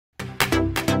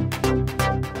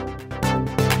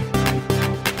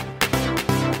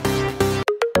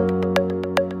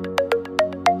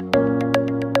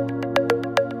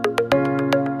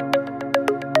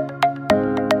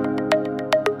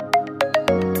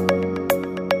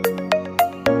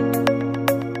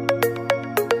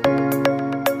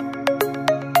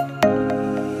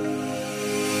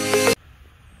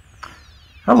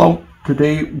Hello,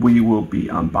 today we will be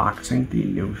unboxing the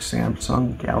new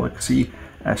Samsung Galaxy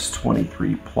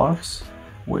S23 Plus,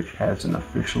 which has an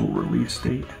official release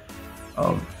date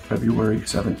of February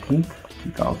 17th,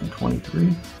 2023.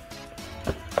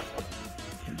 Get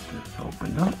this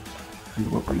opened up, see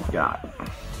what we've got.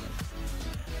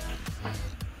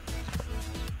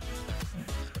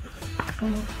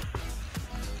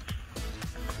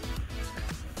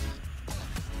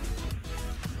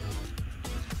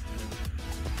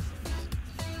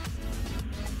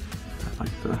 I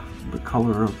like the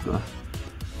color of the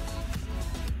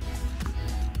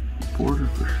border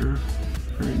for sure.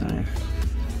 Very nice.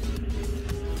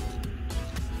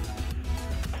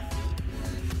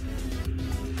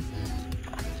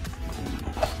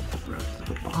 The rest of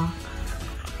the box,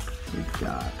 we've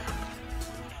got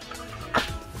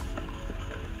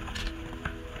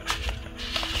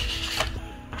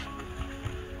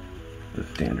the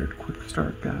standard quick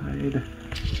start guide,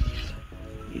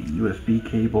 a USB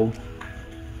cable,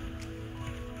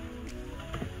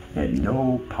 and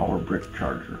no power brick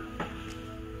charger.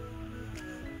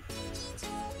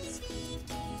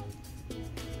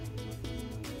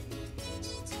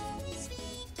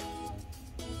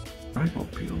 I will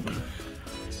peel this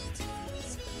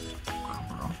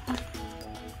cover off.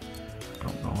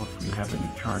 Don't know if we have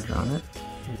any charge on it.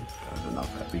 It's got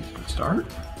enough at least to start.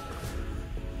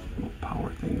 We'll power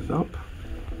things up.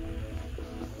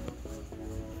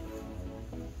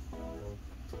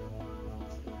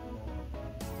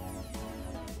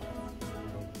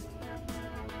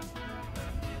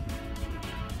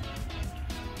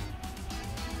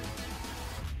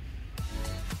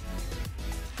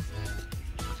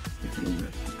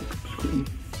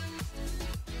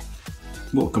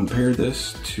 We'll compare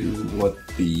this to what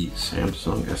the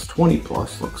Samsung S20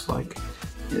 Plus looks like.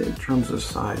 In terms of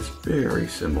size, very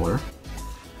similar.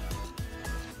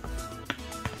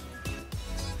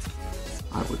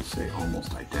 I would say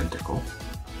almost identical.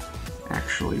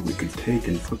 Actually, we could take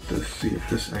and put this, see if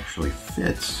this actually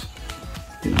fits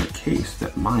in the case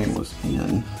that mine was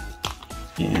in,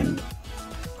 and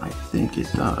I think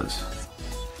it does.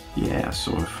 Yeah,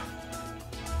 so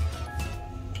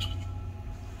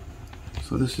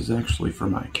this is actually for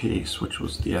my case, which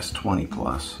was the S20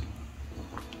 Plus.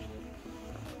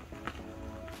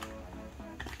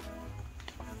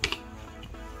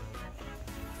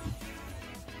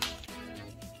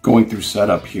 Going through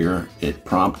setup here, it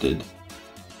prompted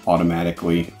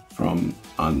automatically from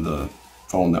on the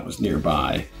phone that was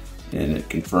nearby, and it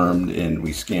confirmed, and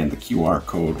we scanned the QR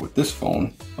code with this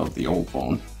phone of the old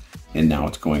phone, and now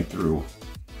it's going through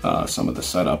some of the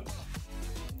setup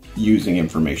using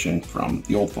information from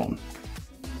the old phone.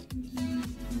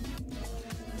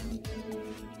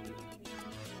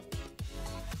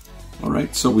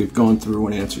 Alright, so we've gone through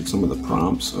and answered some of the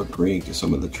prompts, agreeing to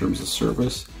some of the terms of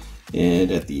service,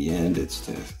 and at the end it's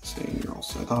saying you're all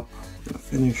set up. I'm going to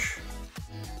finish.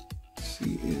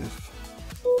 See if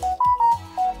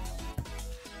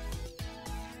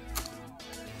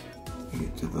we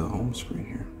get to the home screen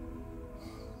here.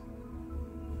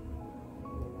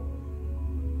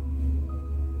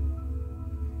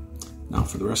 Now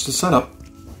for the rest of the setup.